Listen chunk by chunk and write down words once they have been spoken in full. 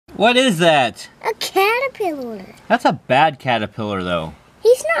What is that? A caterpillar. That's a bad caterpillar, though.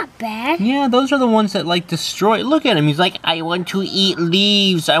 He's not bad. Yeah, those are the ones that, like, destroy. Look at him. He's like, I want to eat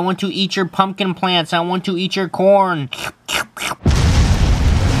leaves. I want to eat your pumpkin plants. I want to eat your corn.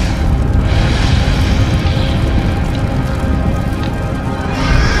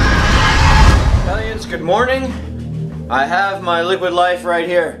 Hellions, good morning. I have my liquid life right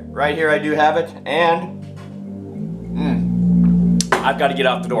here. Right here I do have it. And I've got to get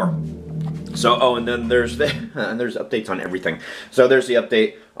out the door. So, oh, and then there's there's updates on everything. So there's the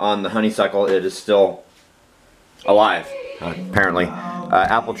update on the honeysuckle. It is still alive, apparently.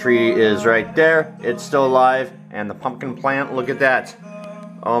 Apple tree is right there. It's still alive. And the pumpkin plant, look at that.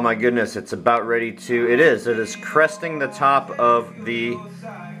 Oh my goodness, it's about ready to, it is cresting the top of the,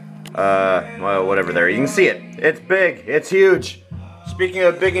 well, whatever there. You can see it. It's big. It's huge. Speaking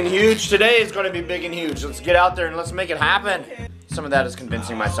of big and huge, today is going to be big and huge. Let's get out there and let's make it happen. Some of that is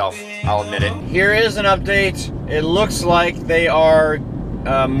convincing myself, I'll admit it. Here is an update. It looks like they are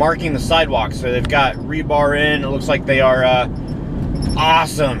marking the sidewalk. So they've got rebar in. It looks like they are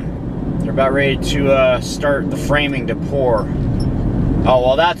awesome. They're about ready to start the framing to pour. Oh,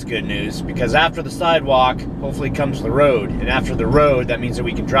 well, that's good news, because after the sidewalk, hopefully comes the road. And after the road, that means that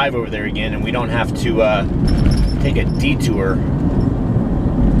we can drive over there again and we don't have to take a detour.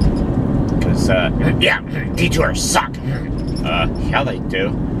 Because, yeah, detours suck. Yeah, they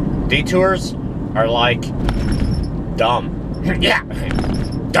do. Detours are like dumb. Yeah,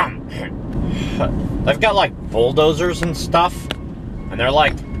 dumb. They've got like bulldozers and stuff, and they're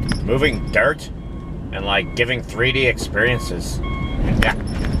like moving dirt and like giving 3D experiences. Yeah.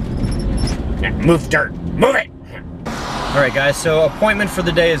 Yeah, move dirt. Move it. Alright guys, so appointment for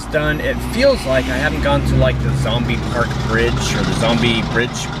the day is done. It feels like I haven't gone to like the Zombie Park Bridge or the Zombie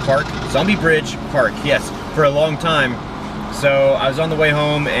Bridge Park. Zombie Bridge Park, yes, for a long time. So I was on the way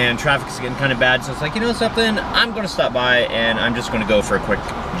home and traffic's getting kind of bad, so it's like, you know something, I'm going to stop by and I'm just going to go for a quick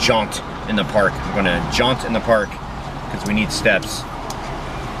jaunt in the park. I'm going to jaunt in the park because we need steps.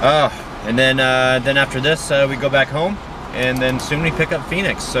 And then after this, we go back home and then soon we pick up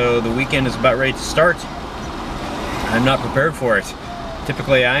Phoenix. So the weekend is about ready to start. I'm not prepared for it.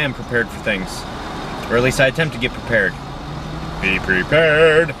 Typically I am prepared for things, or at least I attempt to get prepared. Be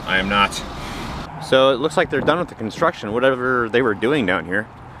prepared. I am not. So it looks like they're done with the construction, whatever they were doing down here.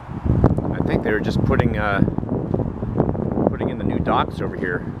 I think they were just putting in the new docks over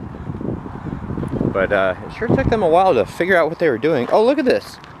here. But it sure took them a while to figure out what they were doing. Oh, look at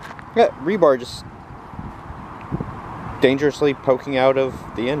this. Got rebar just dangerously poking out of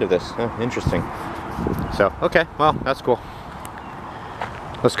the end of this. Oh, interesting. So, okay, well, that's cool.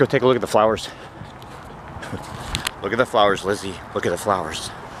 Let's go take a look at the flowers. Look at the flowers, Lizzie. Look at the flowers.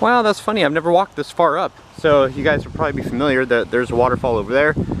 Wow, that's funny. I've never walked this far up. So you guys will probably be familiar that there's a waterfall over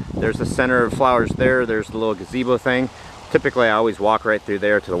there. There's the center of flowers there. There's the little gazebo thing. Typically, I always walk right through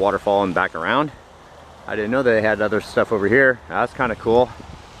there to the waterfall and back around. I didn't know they had other stuff over here. That's kind of cool.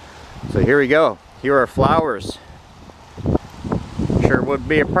 So here we go. Here are flowers. Sure would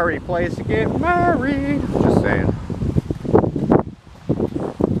be a pretty place to get married. Just saying.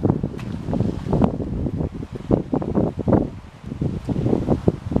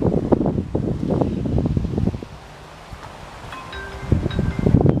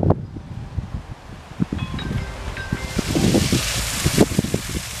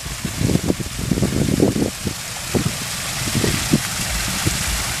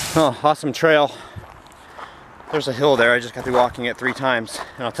 Oh, awesome trail. There's a hill there. I just got through walking it 3 times.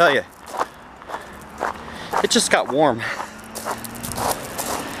 And I'll tell you, it just got warm.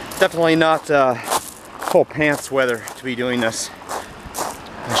 Definitely not full pants weather to be doing this.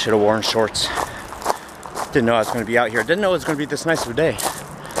 I should have worn shorts. Didn't know I was going to be out here. Didn't know it was going to be this nice of a day.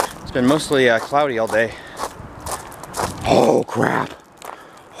 It's been mostly cloudy all day. Oh crap.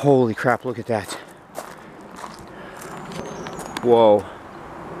 Holy crap, look at that. Whoa.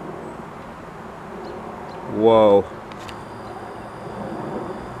 Whoa.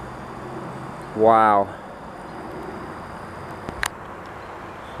 Wow.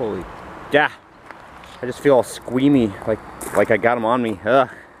 Holy, yeah. I just feel all squeamy, like I got them on me. Ugh.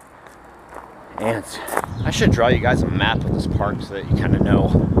 Ants. I should draw you guys a map of this park so that you kind of know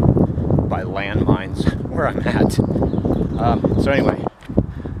by landmines where I'm at. So anyway,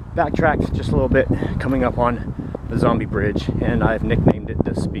 backtrack just a little bit, coming up on the Zombie Bridge, and I've nicknamed it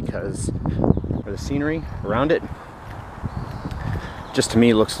this because the scenery around it just to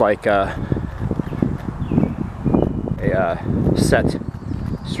me looks like a set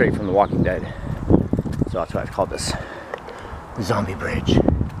straight from The Walking Dead. So that's why I've called this Zombie Bridge.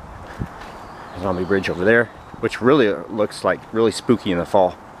 Zombie Bridge over there, which really looks like really spooky in the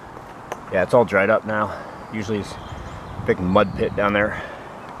fall. Yeah, it's all dried up now. Usually it's a big mud pit down there.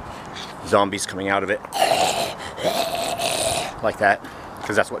 Zombies coming out of it. Like that.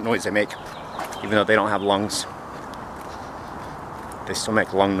 Because that's what noise they make. Even though they don't have lungs. They still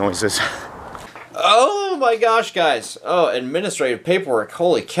make lung noises. Oh my gosh, guys. Oh, administrative paperwork.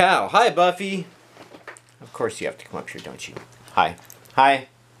 Holy cow. Hi, Buffy. Of course you have to come up here, don't you? Hi. Hi.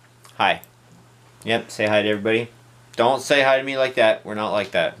 Hi. Yep, say hi to everybody. Don't say hi to me like that. We're not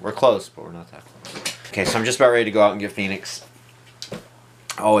like that. We're close, but we're not that close. Okay, so I'm just about ready to go out and get Phoenix.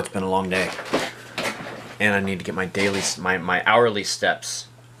 Oh, it's been a long day. And I need to get my daily, my hourly steps.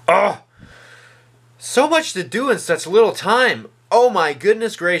 Oh! So much to do in such little time. Oh my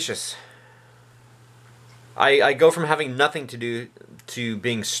goodness gracious. I go from having nothing to do to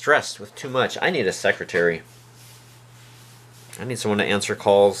being stressed with too much. I need a secretary. I need someone to answer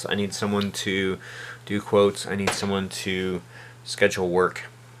calls. I need someone to do quotes. I need someone to schedule work.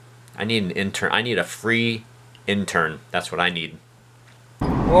 I need an intern. I need a free intern. That's what I need.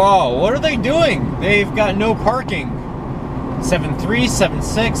 Whoa, what are they doing? They've got no parking. 7-3, 7-6,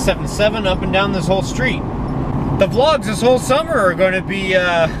 7-7 up and down this whole street. The vlogs this whole summer are going to be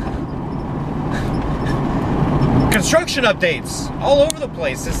construction updates all over the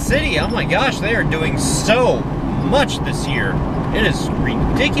place. This city, oh my gosh, they are doing so much this year. It is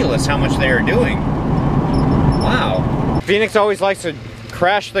ridiculous how much they are doing. Wow. Phoenix always likes to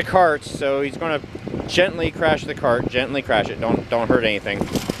crash the cart, so he's going to gently crash the cart. Gently crash it. Don't hurt anything.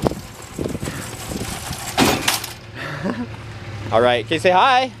 All right, can you say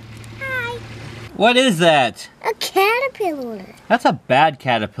hi? Hi. What is that? A caterpillar. That's a bad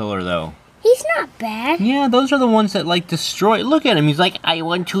caterpillar, though. He's not bad. Yeah, those are the ones that like destroy. Look at him. He's like, I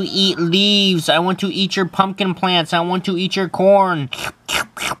want to eat leaves. I want to eat your pumpkin plants. I want to eat your corn.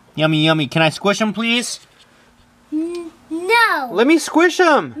 Yummy, yummy. Can I squish him, please? No. Let me squish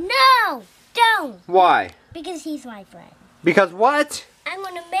him. No, don't. Why? Because he's my friend. Because what? I'm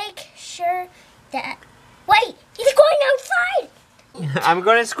going to make sure that... Wait, he's going outside. I'm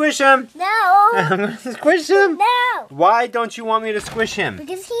going to squish him. No. I'm going to squish him. No. Why don't you want me to squish him?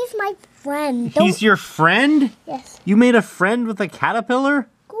 Because he's my friend. He's your friend? Yes. You made a friend with a caterpillar?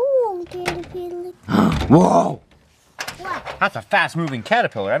 Go, caterpillar. Whoa. What? That's a fast-moving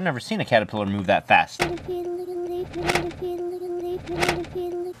caterpillar. I've never seen a caterpillar move that fast.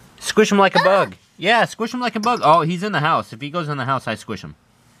 Squish him like a bug. Yeah, squish him like a bug. Oh, he's in the house. If he goes in the house, I squish him.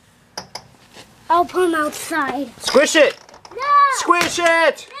 I'll put him outside. Squish it! No! Squish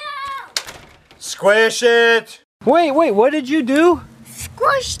it! No! Squish it! Wait, what did you do?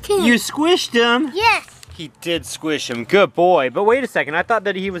 Squished him. You squished him? Yes. He did squish him. Good boy. But wait a second. I thought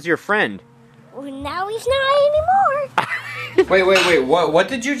that he was your friend. Well, now he's not anymore. Wait. What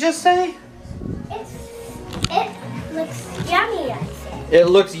did you just say? It looks yummy, I said. It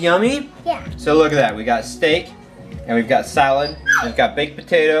looks yummy? Yeah. So look at that. We got steak, and we've got salad, we've got baked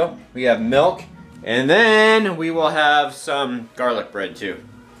potato, we have milk, and then we will have some garlic bread too.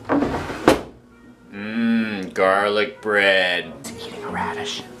 Mmm, garlic bread. It's eating a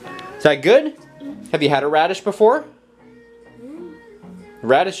radish. Is that good? Have you had a radish before?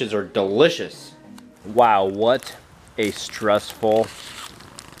 Radishes are delicious. Wow, what a stressful,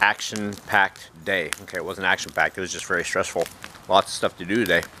 action-packed day. Okay, it wasn't action-packed, it was just very stressful. Lots of stuff to do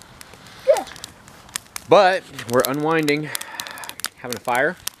today. Yeah. But we're unwinding, having a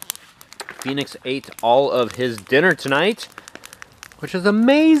fire. Phoenix ate all of his dinner tonight, which is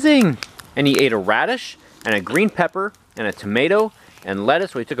amazing. And he ate a radish and a green pepper and a tomato and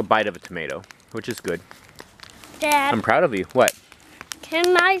lettuce. Well, he took a bite of a tomato, which is good. Dad, I'm proud of you. What?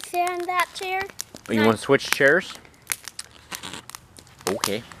 can I sit in that chair? Oh, you want to switch chairs?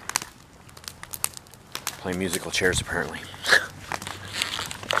 Okay. Play musical chairs, apparently.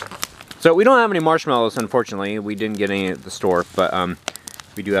 So we don't have any marshmallows, unfortunately. We didn't get any at the store, but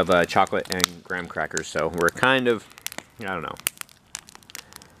we do have chocolate and graham crackers, so we're kind of, I don't know.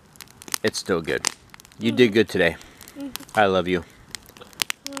 It's still good. You did good today. I love you.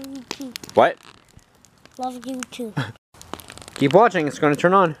 What? Love you too. Keep watching, it's going to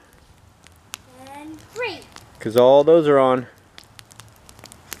turn on. And 3. Because all those are on.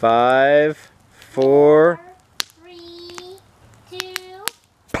 5, 4. 3, 2.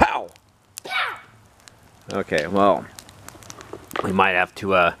 Pow! Pow! Okay, well, we might have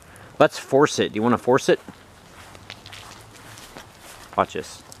to, let's force it. Do you want to force it? Watch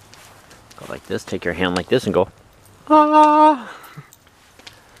this. Go like this, take your hand like this and go, ah!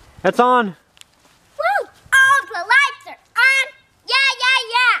 That's on. Woo! All the lights are on!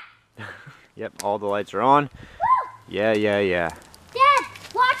 Yeah! Yep, all the lights are on. Woo! Yeah. Dad,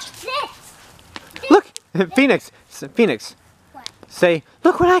 watch this! Look! Phoenix! Phoenix! What? Say,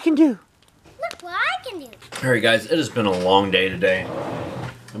 look what I can do! can do. Alright guys, it has been a long day today.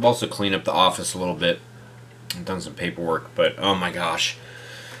 I've also cleaned up the office a little bit. I've done some paperwork, but oh my gosh.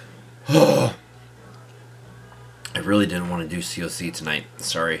 I really didn't want to do COC tonight.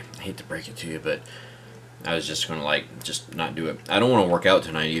 Sorry, I hate to break it to you, but I was just going to just not do it. I don't want to work out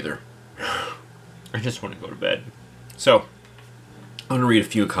tonight either. I just want to go to bed. So, I'm going to read a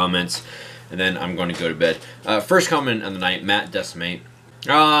few comments, and then I'm going to go to bed. First comment of the night, Matt Decimate.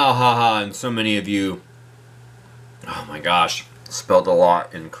 Ah, ha, ha, and so many of you, oh my gosh, spelled a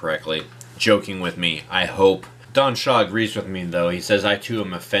lot incorrectly. Joking with me, I hope. Don Shaw agrees with me, though. He says, I too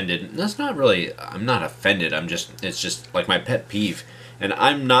am offended. That's not really, I'm not offended. It's just like my pet peeve. And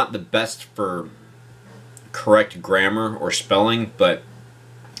I'm not the best for correct grammar or spelling, but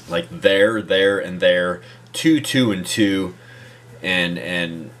like there, and there, two, and two,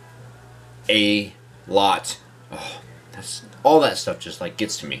 and a lot. Oh, that's all that stuff just like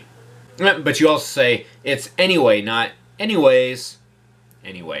gets to me. But you also say it's anyway, not anyways.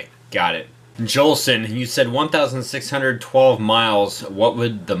 Anyway, got it. Jolson, you said 1,612 miles. What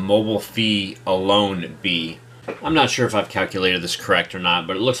would the mobile fee alone be? I'm not sure if I've calculated this correct or not,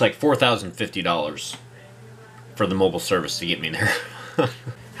 but it looks like $4,050 for the mobile service to get me there.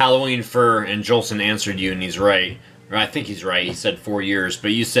 Halloween Fur, and Jolson answered you, and he's right. Or I think he's right. He said 4 years.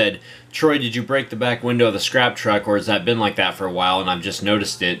 But you said, Troy, did you break the back window of the scrap truck, or has that been like that for a while, and I've just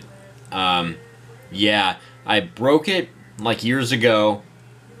noticed it? Yeah, I broke it like years ago,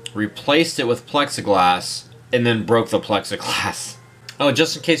 replaced it with plexiglass, and then broke the plexiglass. Oh,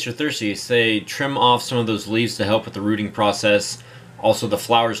 just in case you're thirsty, say trim off some of those leaves to help with the rooting process. Also, the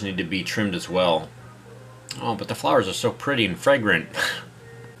flowers need to be trimmed as well. Oh, but the flowers are so pretty and fragrant.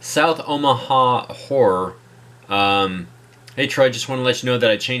 South Omaha Horror. Hey Troy, just want to let you know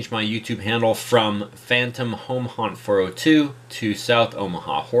that I changed my YouTube handle from Phantom Home Haunt 402 to South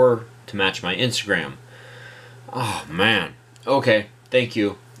Omaha Horror to match my Instagram. Oh man. Okay, thank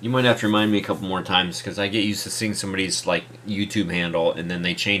you. You might have to remind me a couple more times because I get used to seeing somebody's like YouTube handle and then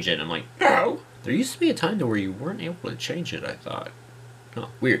they change it and I'm like, no. There used to be a time where you weren't able to change it, I thought. Oh,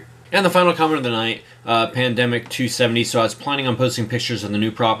 weird. And the final comment of the night, Pandemic 270. So I was planning on posting pictures of the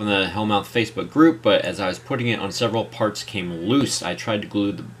new prop in the Hellmouth Facebook group, but as I was putting it on, several parts came loose. I tried to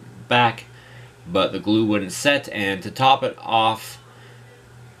glue the back, but the glue wouldn't set, and to top it off,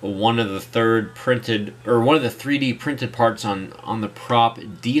 one of the 3D printed parts on the prop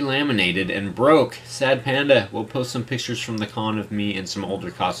delaminated and broke. Sad panda. We'll post some pictures from the con of me in some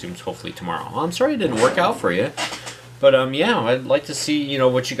older costumes hopefully tomorrow. Well, I'm sorry it didn't work out for you. But yeah, I'd like to see, you know,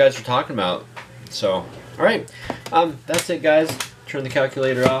 what you guys are talking about. So, all right. That's it, guys. Turn the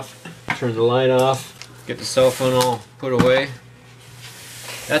calculator off. Turn the light off. Get the cell phone all put away.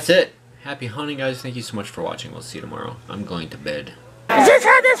 That's it. Happy hunting, guys. Thank you so much for watching. We'll see you tomorrow. I'm going to bed. Is this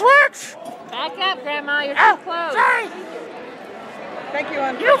how this works? Back up, Grandma. You're too close. Sorry. Thank you,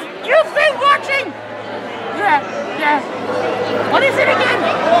 You've been watching